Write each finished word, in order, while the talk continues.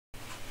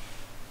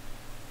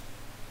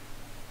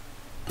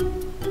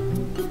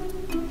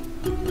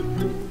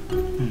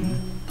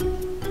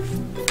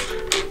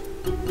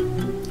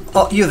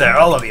Oh, you there,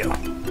 all of you.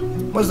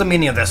 What's the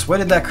meaning of this? Where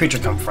did that creature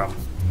come from?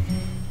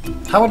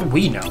 How would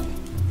we know?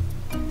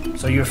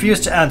 So you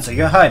refuse to answer.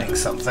 You're hiding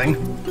something.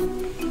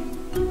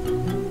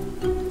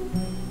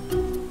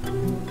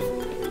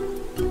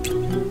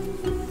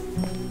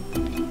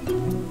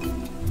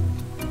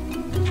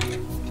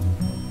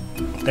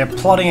 They're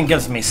plotting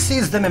against me.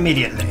 Seize them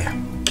immediately.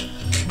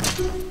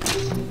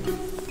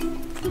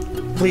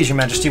 Please, Your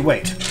Majesty,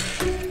 wait.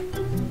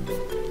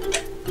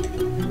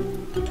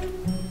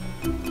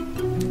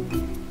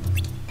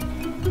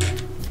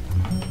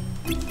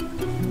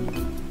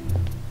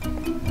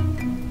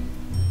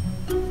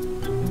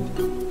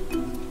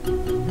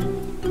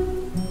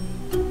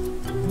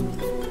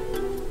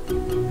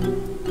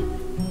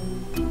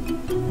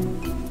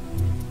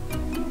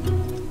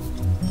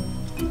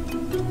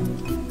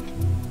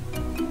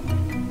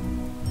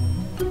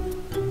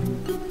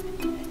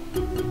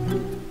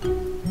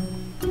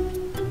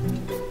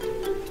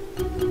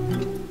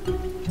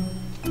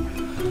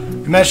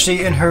 Your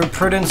Majesty, in her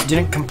prudence,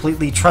 didn't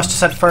completely trust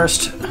us at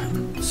first,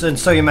 and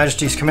so Your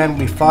Majesty's command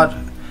we fought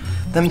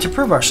them to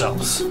prove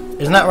ourselves.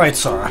 Isn't that right,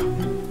 Sora?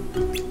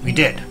 We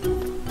did.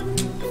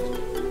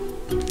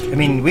 I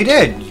mean, we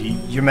did,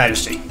 Your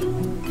Majesty.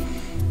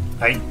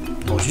 I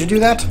told you to do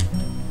that?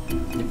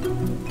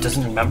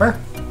 Doesn't remember?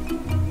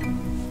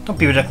 Don't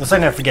be ridiculous, I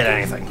never forget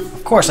anything.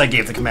 Of course I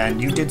gave the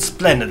command, you did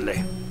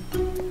splendidly.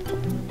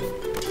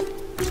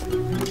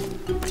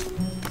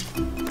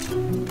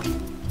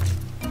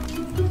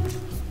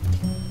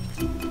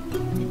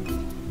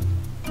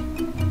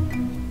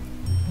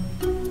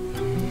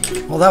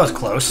 Well, that was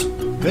close.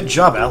 Good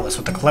job, Alice,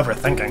 with the clever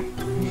thinking.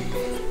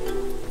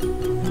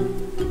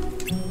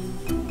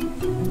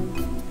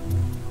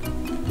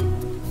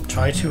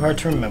 Try too hard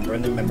to remember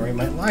and the memory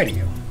might lie to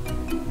you.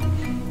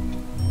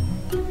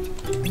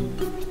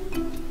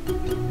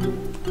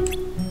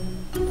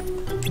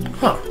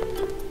 Huh.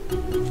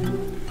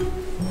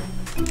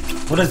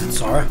 What is it,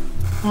 Sora?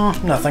 Oh,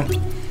 nothing.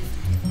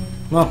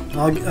 Well,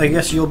 I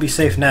guess you'll be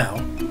safe now.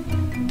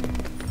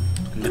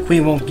 And the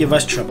Queen won't give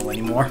us trouble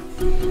anymore.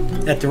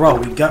 After all,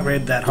 we got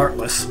rid of that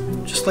Heartless,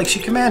 just like she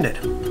commanded.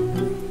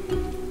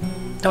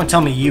 Don't tell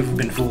me you've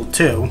been fooled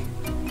too.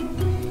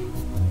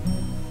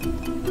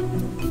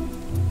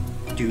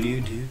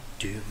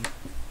 Do.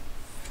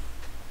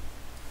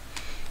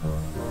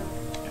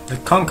 The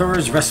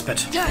Conqueror's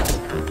Respite.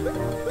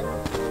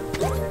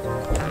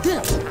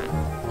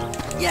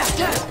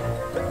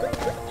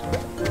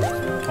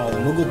 All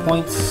Moogle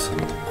points.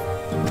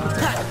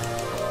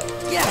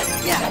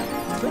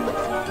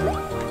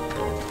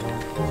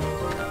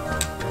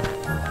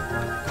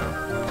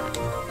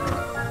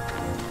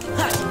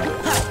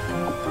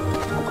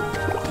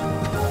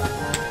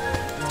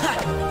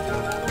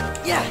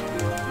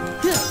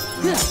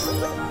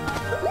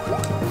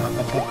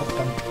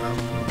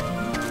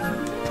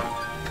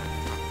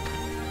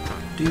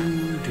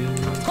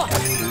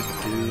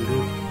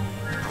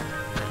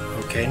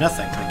 Okay,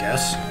 nothing, I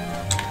guess.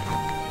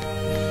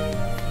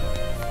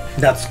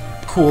 That's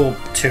cool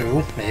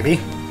too,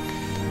 maybe.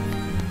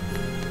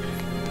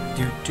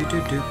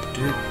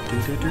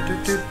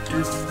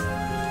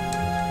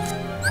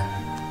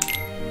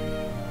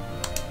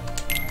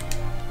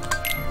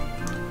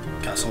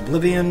 Castle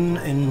Oblivion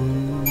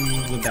in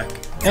Lubeck.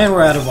 And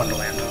we're out of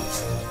Wonderland.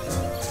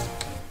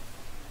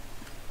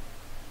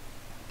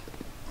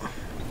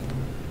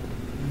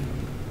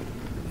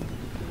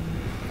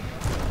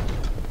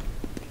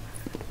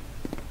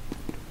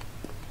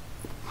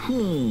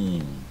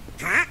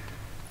 Huh?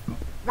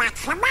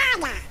 What's the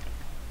matter?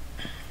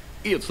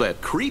 It's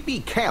that creepy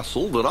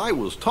castle that I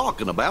was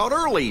talking about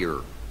earlier.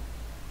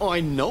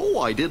 I know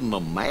I didn't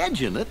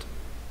imagine it.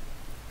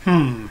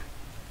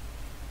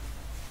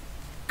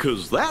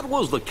 'Cause that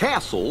was the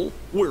castle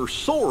where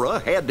Sora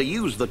had to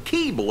use the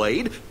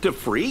Keyblade to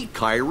free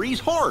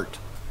Kyrie's heart.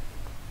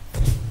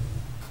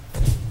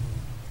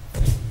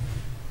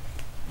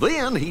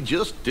 Then he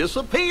just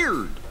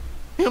disappeared,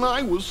 and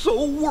I was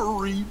so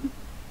worried.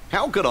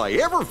 How could I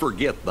ever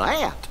forget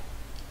that?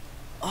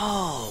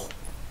 Oh,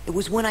 it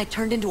was when I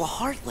turned into a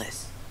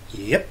Heartless.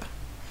 Yep.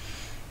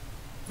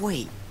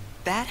 Wait,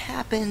 that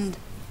happened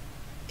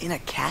in a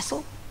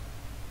castle?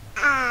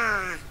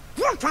 You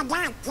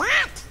forgot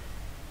that?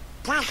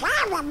 'Cause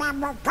I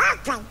remember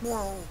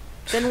perfectly.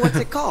 Then what's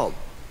it called?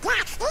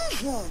 That's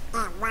easy,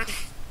 it was.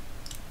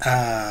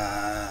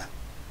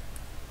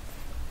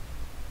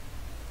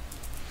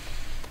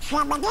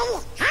 Somebody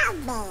help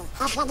me.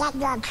 Is it in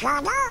your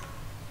journal?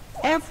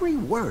 Every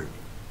word.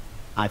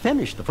 I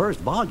finished the first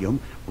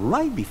volume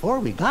right before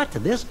we got to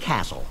this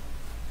castle.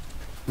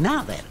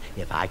 Now then,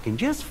 if I can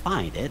just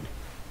find it...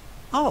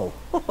 Oh,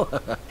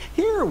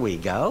 here we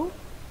go.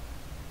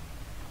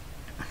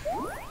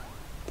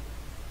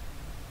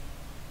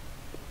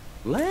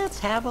 Let's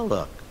have a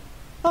look.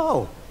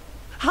 Oh,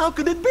 how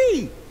could it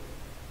be?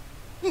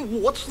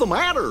 What's the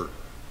matter?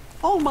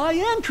 Oh, my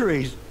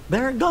entries,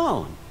 they're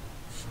gone.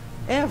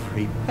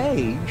 Every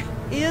page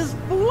is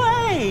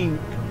blank.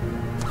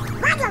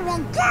 What do we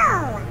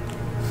do?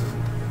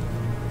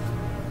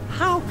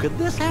 How could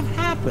this have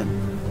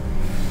happened?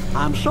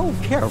 I'm so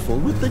careful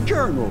with the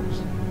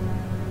journals.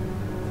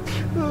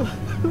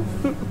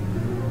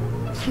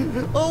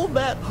 All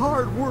that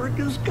hard work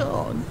is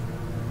gone.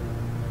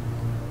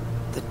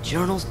 The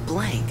journal's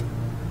blank.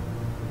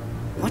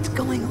 What's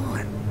going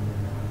on?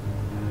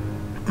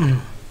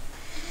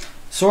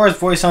 Sora's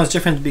voice sounds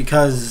different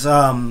because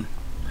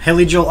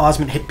Haley Joel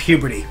Osment hit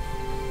puberty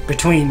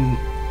between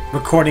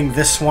recording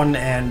this one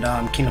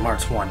and Kingdom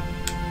Hearts 1.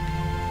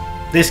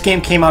 This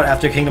game came out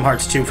after Kingdom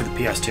Hearts 2 for the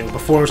PS2,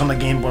 before it was on the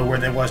Game Boy where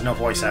there was no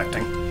voice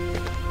acting.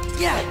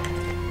 Yeah.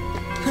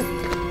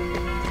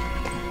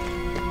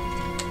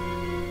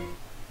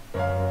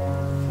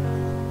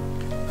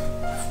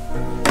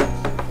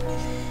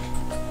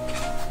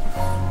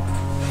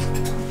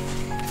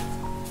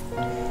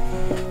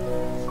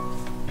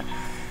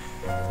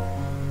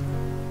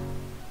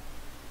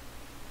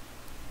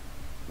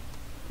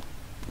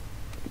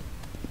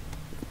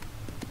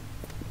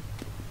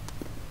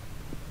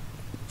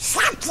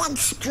 Something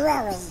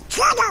screwy.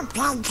 Turtle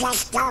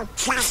pages don't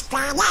trust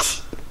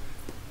Spanish.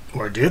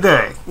 Or do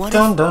they? What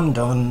Dun if- dun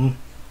dun.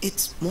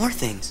 It's more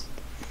things.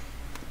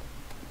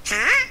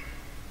 Huh?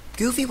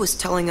 Goofy was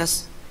telling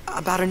us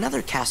about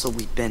another castle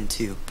we'd been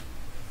to.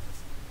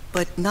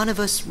 But none of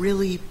us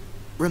really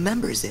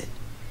remembers it.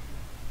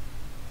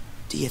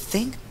 Do you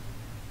think?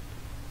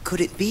 Could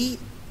it be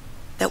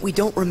that we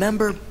don't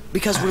remember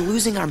because we're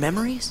losing our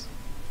memories?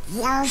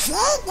 Losing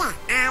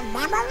our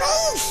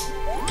memories?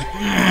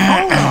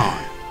 Hold on.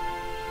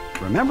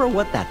 Remember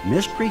what that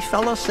mystery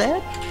fella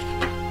said?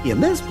 In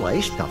this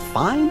place, to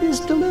find is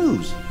to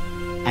lose,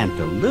 and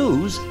to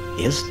lose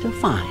is to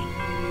find.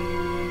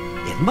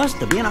 It must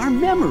have been our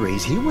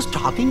memories he was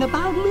talking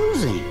about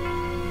losing.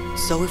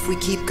 So if we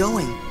keep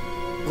going,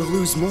 we'll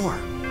lose more.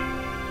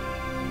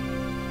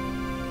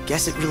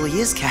 Guess it really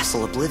is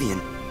Castle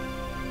Oblivion.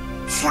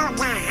 So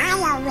the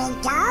higher we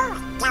go,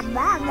 the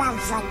more we'll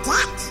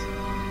forget.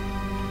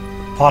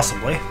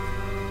 Possibly.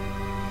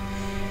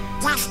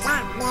 Does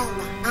that mean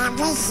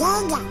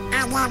everything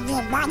and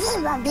everybody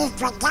will be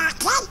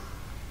forgotten?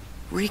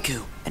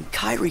 Riku and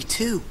Kairi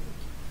too.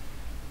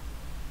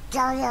 Do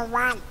you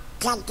want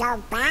to go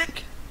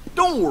back?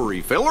 Don't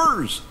worry,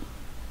 fellers.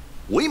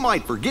 We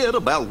might forget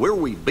about where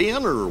we've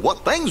been or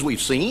what things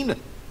we've seen,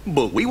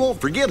 but we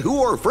won't forget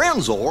who our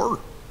friends are.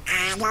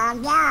 I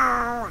don't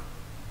know.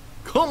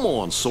 Come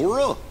on,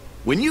 Sora.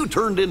 When you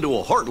turned into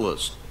a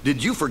Heartless,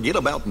 did you forget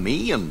about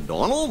me and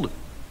Donald?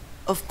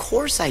 Of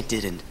course I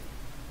didn't.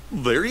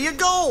 There you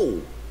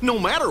go. No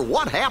matter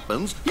what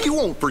happens, you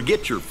won't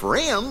forget your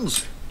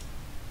friends.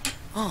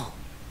 Oh.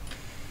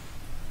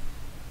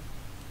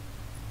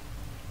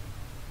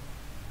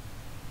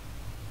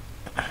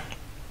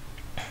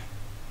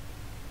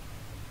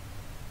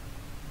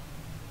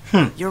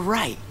 You're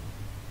right.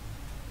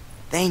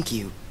 Thank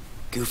you,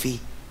 Goofy.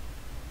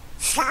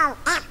 So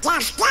if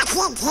there's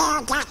nothing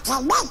here that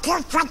can make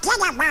you forget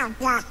about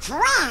your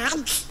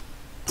friends,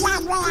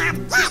 then we have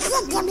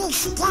nothing to be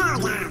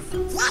scared of.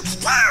 Let's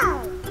go!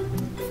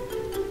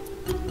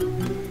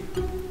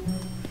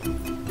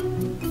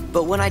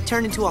 But when I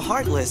turned into a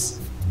Heartless,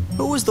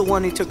 who was the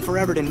one who took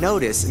forever to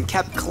notice and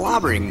kept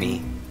clobbering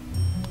me?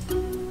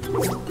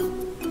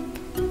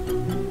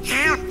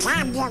 How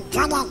come you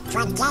couldn't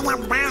forget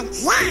about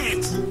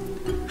that?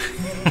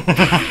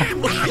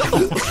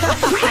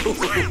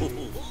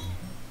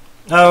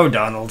 Oh,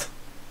 Donald.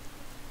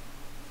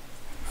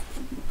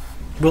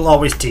 We'll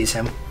always tease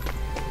him.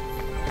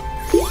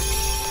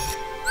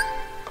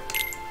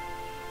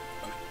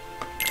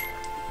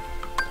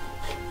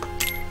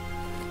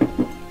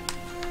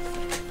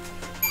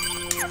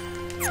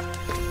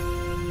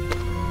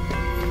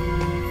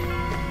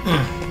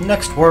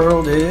 Next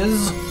world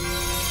is...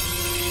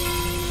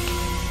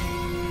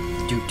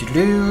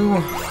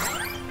 Doo-doo-doo.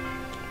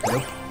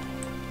 Nope.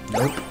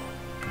 Nope.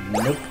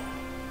 Nope.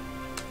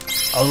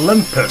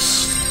 Olympus.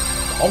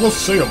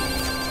 Colosseum.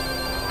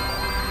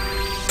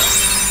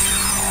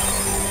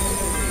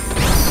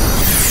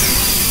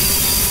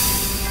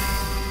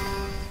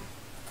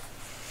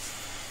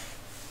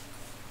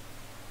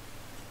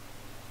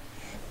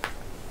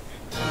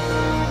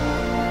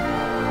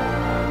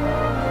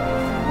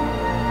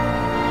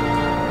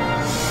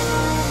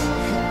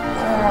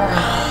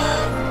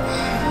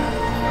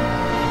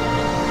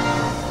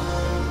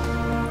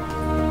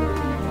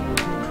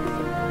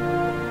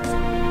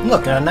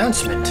 Look, an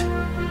announcement.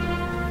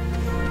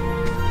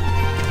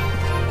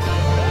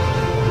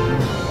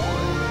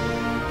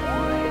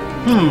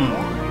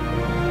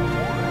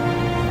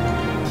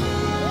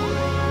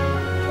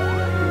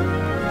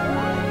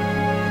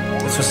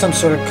 This was some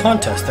sort of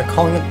contest. They're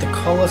calling it the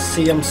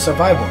Colosseum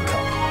Survival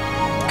Cup.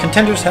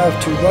 Contenders have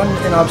to run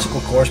an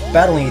obstacle course,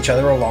 battling each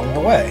other along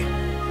the way.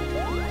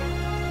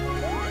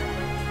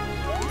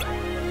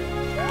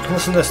 And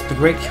listen to this, the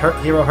great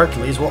hero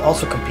Hercules will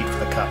also compete for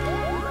the cup.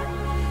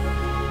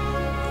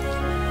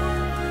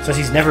 Says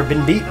he's never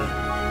been beaten.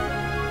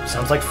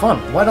 Sounds like fun.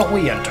 Why don't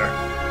we enter?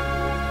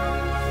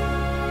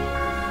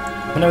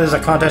 Whenever there's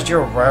a contest,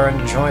 you're raring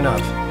to join up.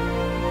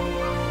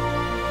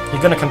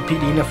 You're gonna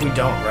compete even if we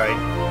don't, right?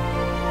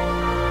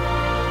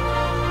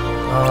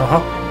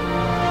 Uh-huh.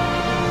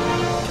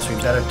 Guess we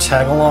better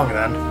tag along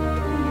then.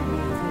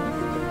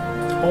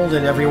 Hold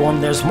it,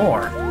 everyone, there's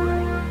more.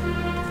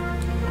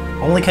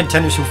 Only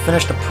contenders who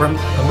finish the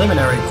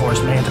preliminary course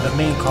may enter the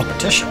main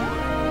competition.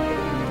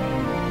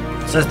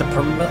 It says the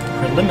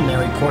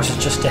preliminary course is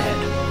just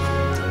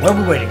ahead. What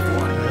are we waiting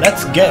for?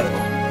 Let's go!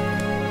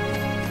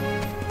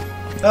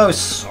 Oh,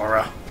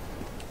 Sora.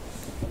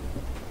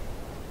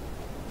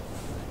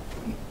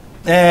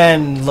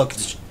 And look,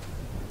 it's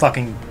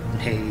fucking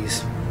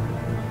Hades.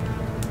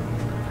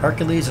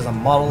 Hercules is a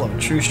model of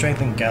true strength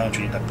and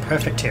gallantry, the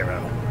perfect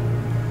hero.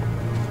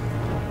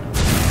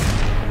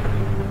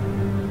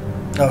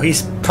 Oh,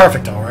 he's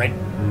perfect, alright.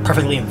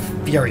 Perfectly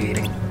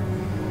infuriating.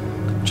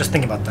 Just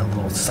thinking about that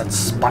little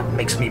sunspot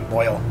makes me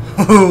boil.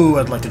 Ooh,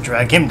 I'd like to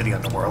drag him to the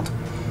underworld.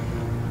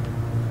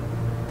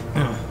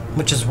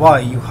 Which is why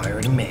you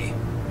hired me.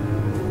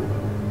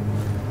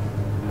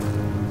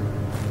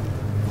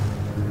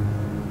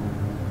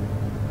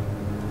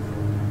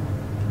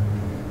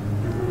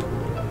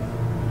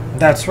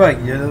 That's right,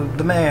 you're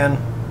the man.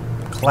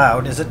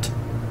 Cloud, is it?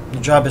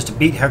 Your job is to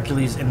beat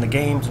Hercules in the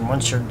games, and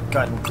once you're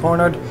gotten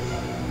cornered,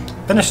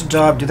 finish the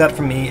job, do that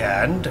for me,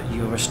 and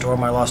you'll restore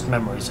my lost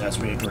memories as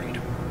we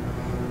agreed.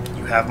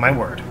 You have my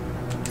word.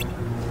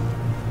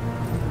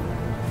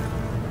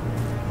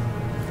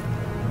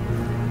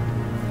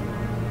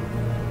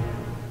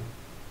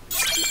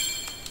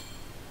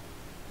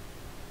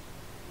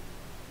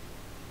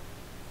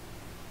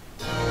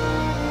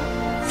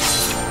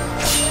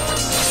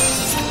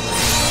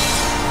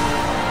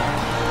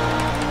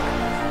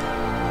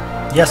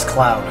 Yes,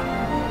 Cloud.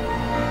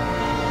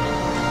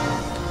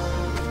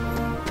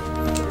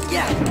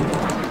 Yeah.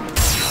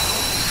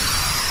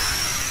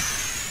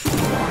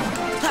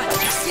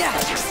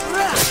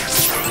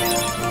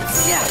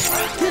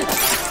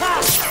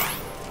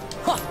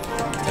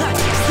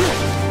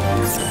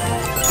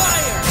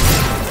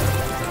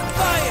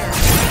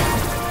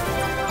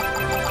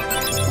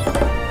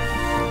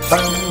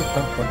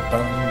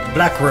 The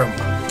black room.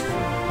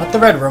 Not the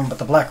red room, but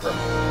the black room.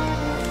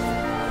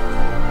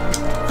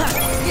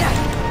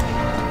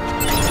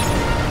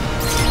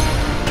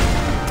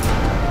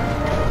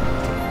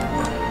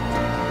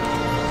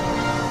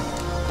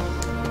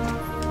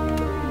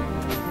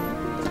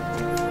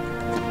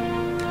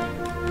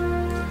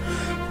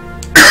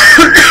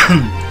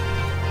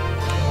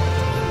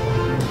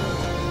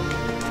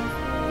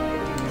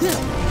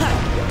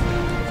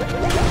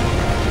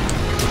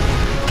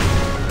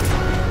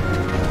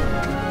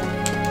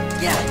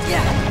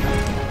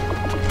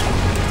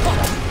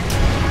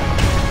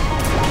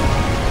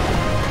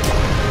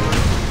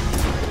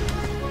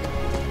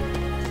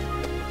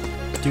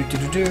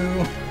 Do.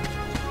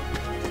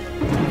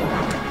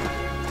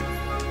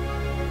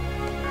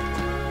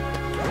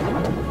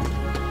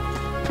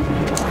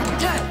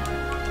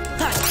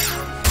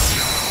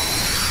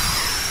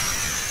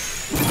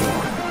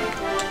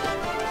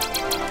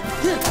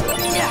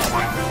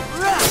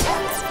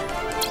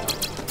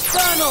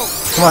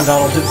 Come on,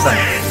 Donald, do the thing.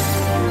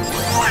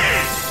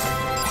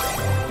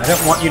 I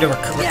don't want you to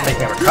make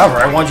me recover.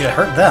 I want you to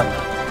hurt them.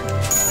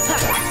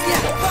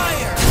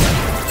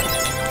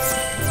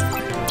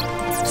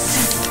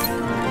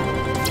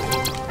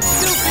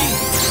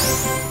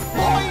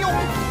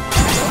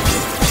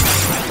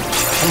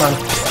 Come on.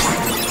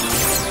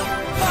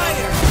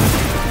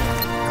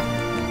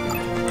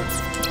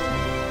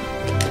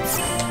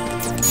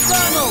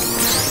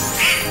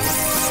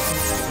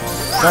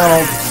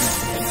 Donald.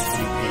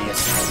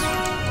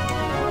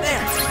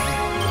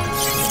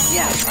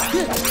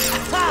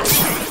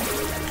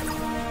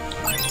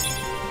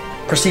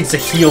 Proceeds to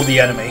heal the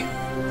enemy.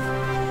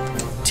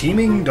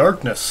 Teeming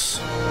darkness.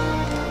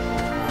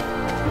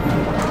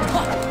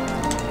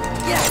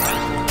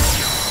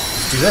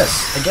 Let's do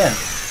this again.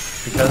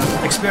 Because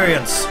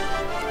experience.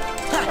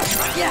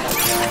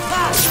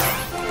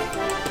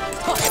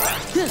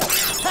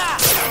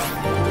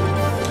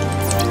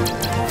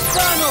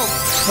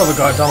 Oh my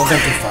god, Donald,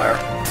 don't do fire.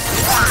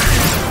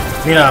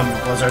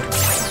 Blizzard.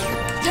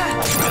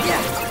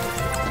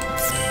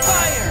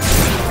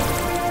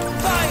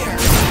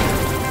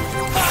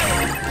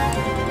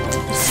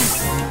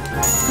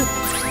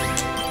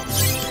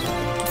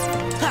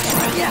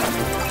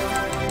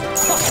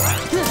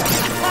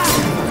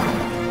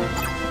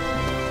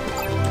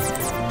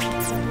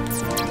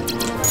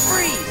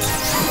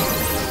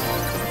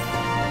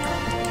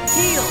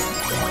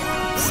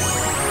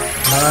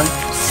 Come on.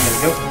 There we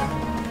go.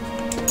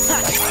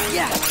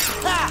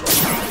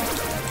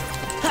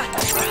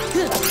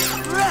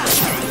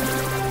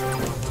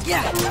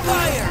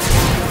 Fire!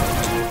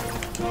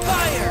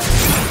 Fire!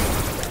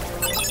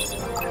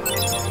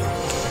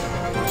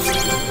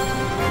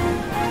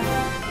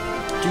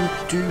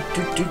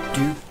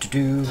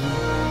 Do.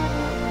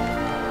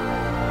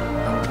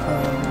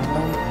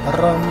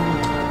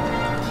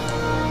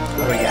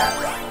 What do we got?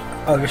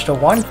 Oh, you're still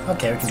one?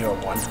 Okay, we can do a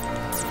one.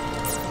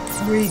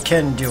 We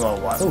can do a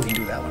one. Oh, we can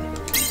do that one.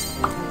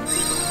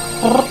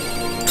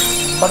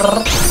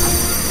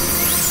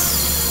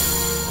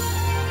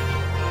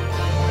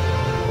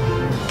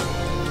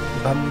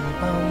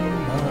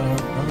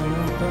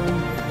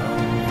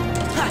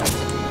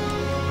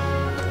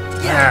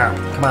 Yeah,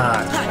 come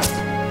on.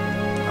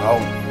 Oh.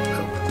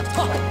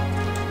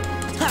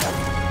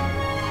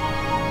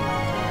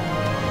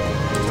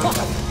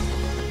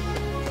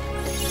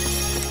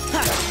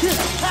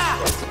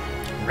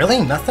 Really?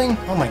 Nothing?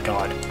 Oh my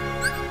god.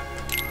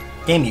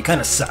 Game, you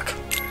kinda suck.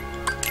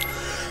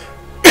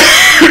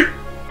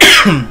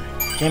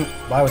 Game,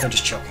 why was I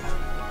just choking?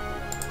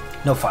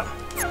 No fun.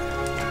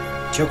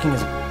 Choking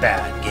is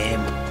bad,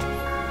 game.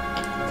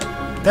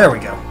 There we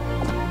go.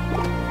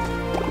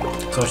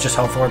 So it's just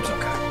health orbs?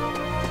 Okay.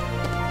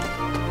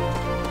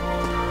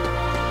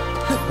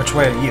 Which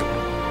way are you?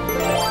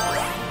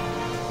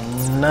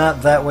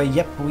 Not that way.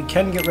 Yep, we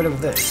can get rid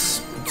of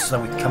this. So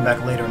that we can come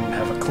back later and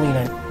have a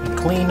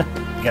clean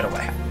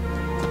getaway.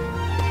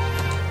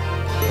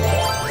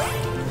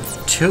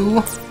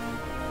 2.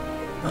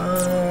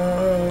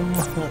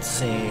 Let's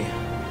see.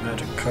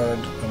 Magic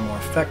cards are more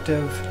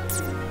effective.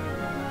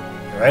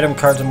 Your item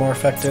cards are more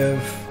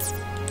effective.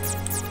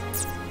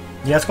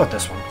 Yeah, let's go with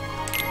this one.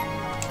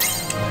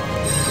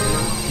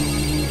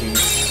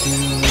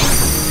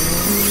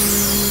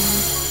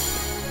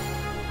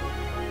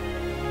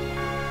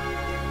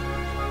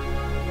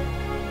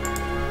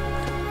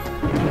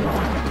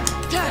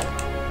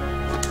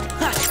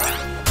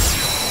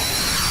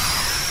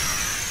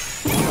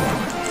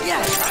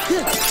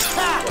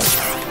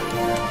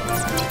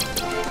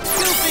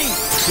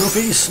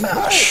 Goofy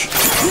smash!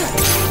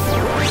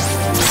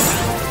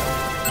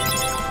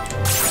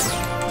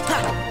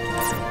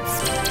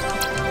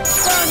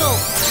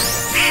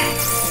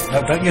 No,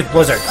 don't use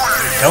Blizzard.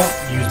 Don't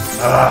use.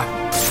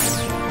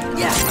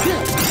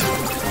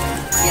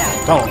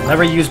 Don't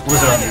never use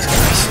Blizzard on these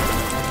guys.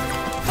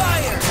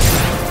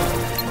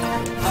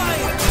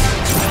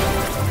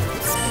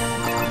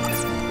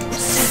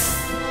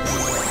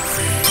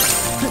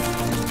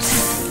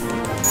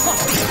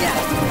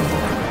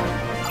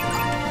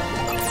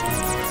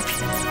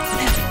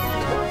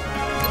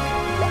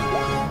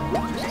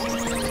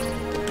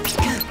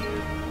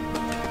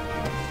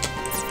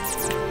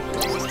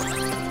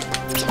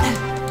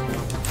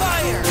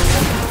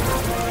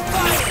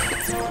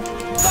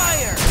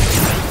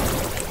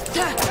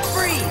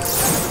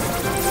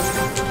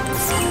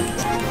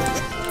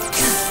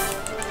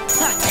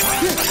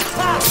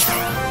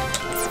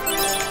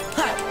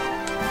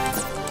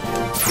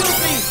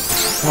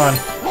 Come on.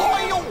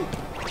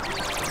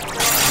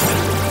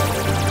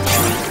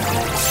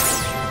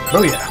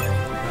 Oh yeah.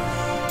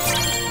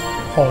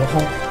 Ho ho.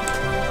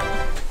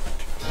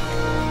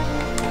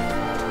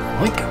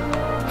 Link.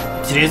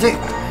 Seriously?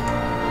 Link.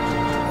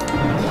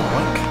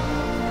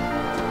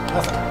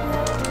 Nothing.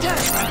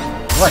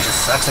 Well, that just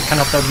sucks. I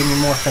kind of thought that would give me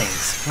more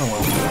things. Oh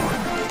well.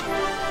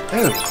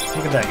 Ooh,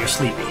 look at that. You're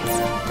sleepy.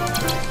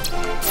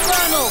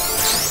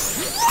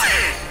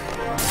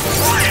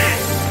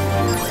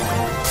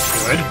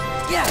 Good.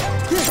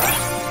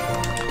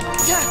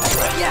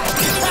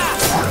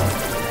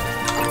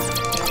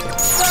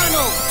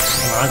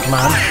 Come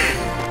on.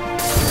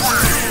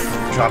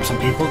 Drop some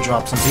people, good.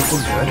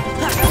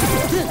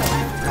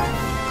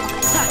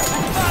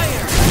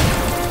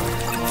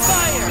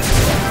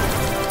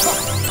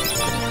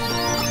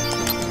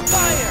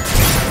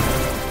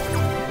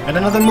 And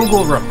another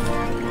Moogle room.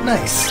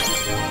 Nice.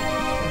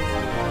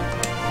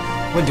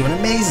 We're doing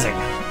amazing.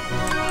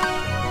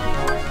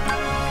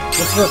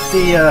 Let's look at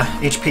the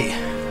HP.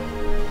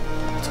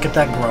 Let's get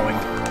that growing.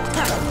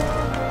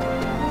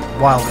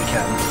 While we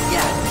can.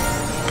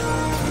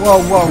 Whoa,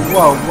 whoa,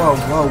 whoa, whoa,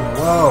 whoa,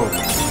 whoa.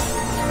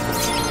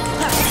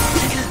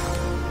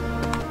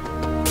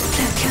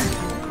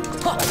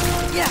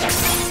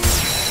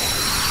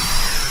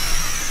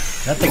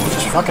 That thing was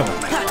just fucking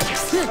with me.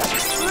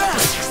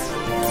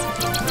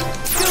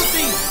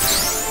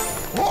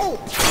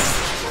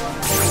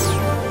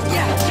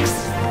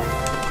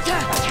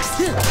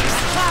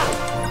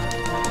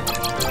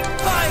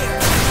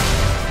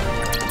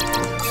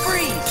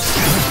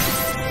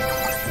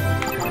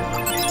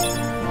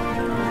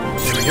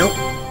 There we go.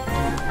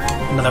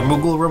 Another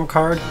Moogle room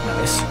card.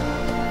 Nice.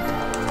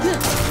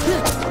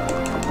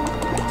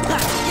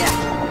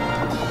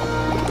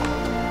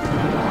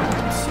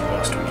 Let's see what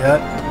else do we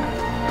got.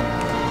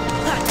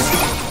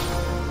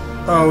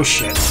 Oh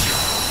shit.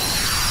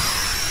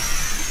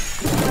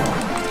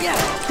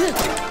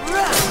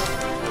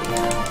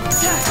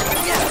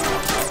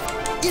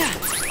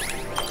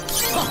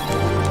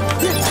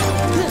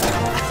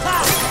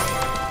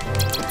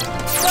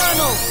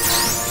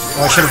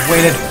 Oh, I should have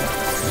waited.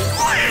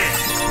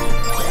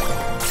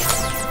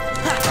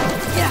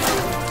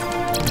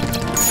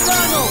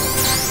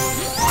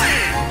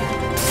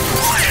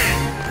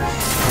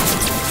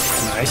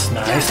 Nice,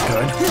 nice,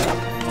 good.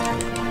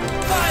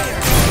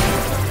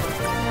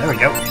 There we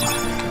go.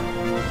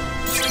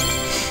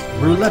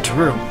 Roulette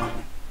room.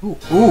 Ooh,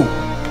 ooh.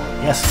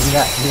 Yes, give me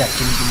that, give me that,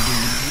 give me,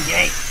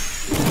 yay.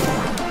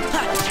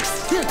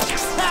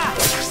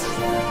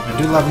 I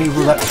do love me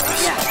roulette rooms.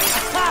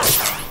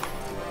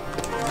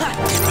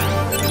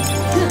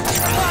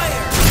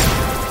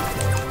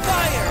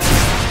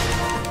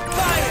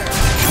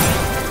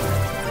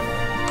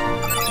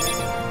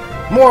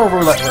 More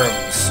roulette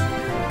rooms.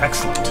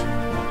 Excellent.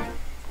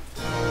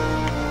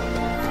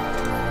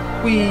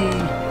 Whee!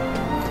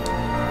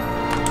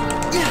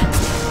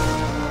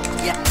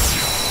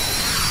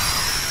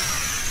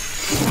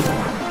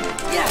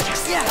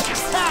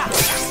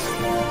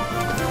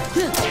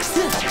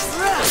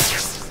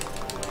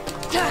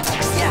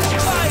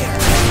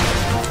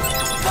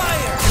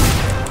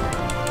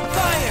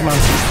 Come on.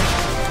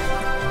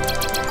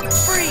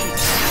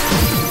 Freeze!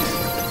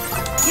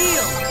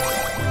 Heal!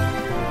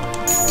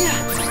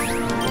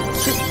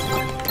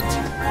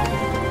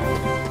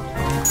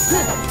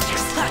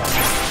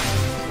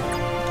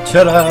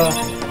 Ta-da!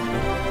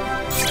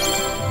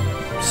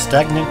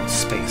 Stagnant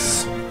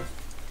space.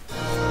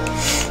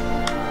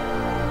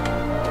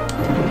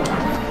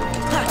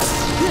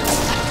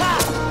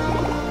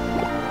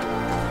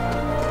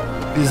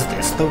 Is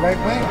this the right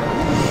way?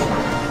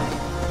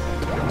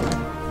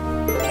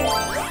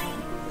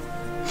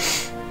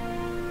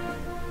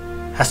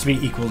 Has to be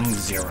equaling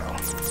 0.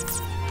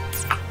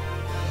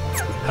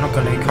 I don't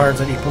got any cards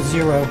that equal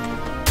 0.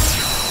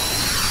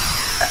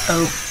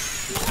 Uh-oh.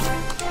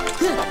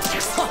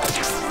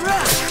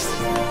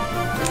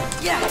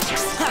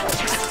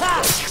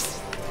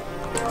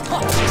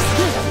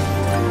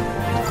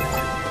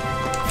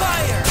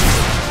 Fire!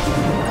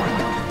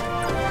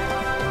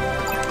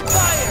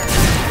 Fire!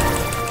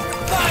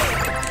 Fire!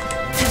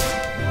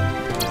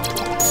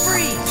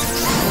 Freeze!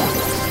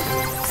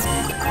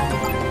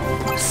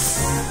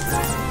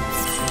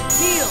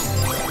 Heal!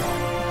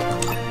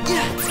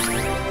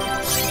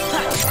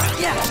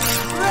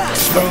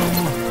 Boom.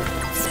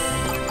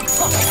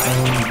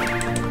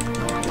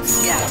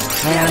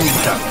 And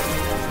done.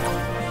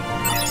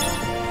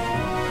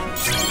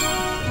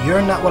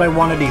 You're not what I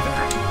wanted either.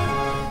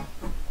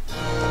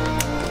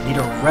 Need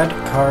a red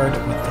card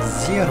with a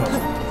 0.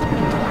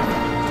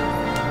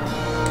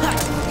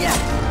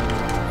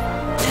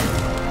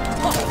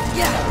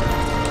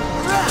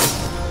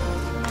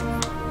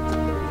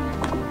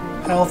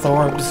 Health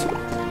orbs.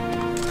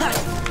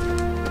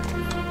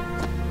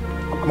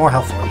 More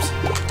health orbs.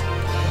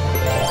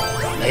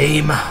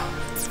 Lame.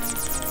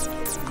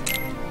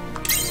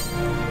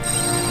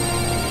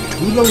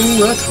 To the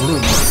roulette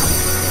room.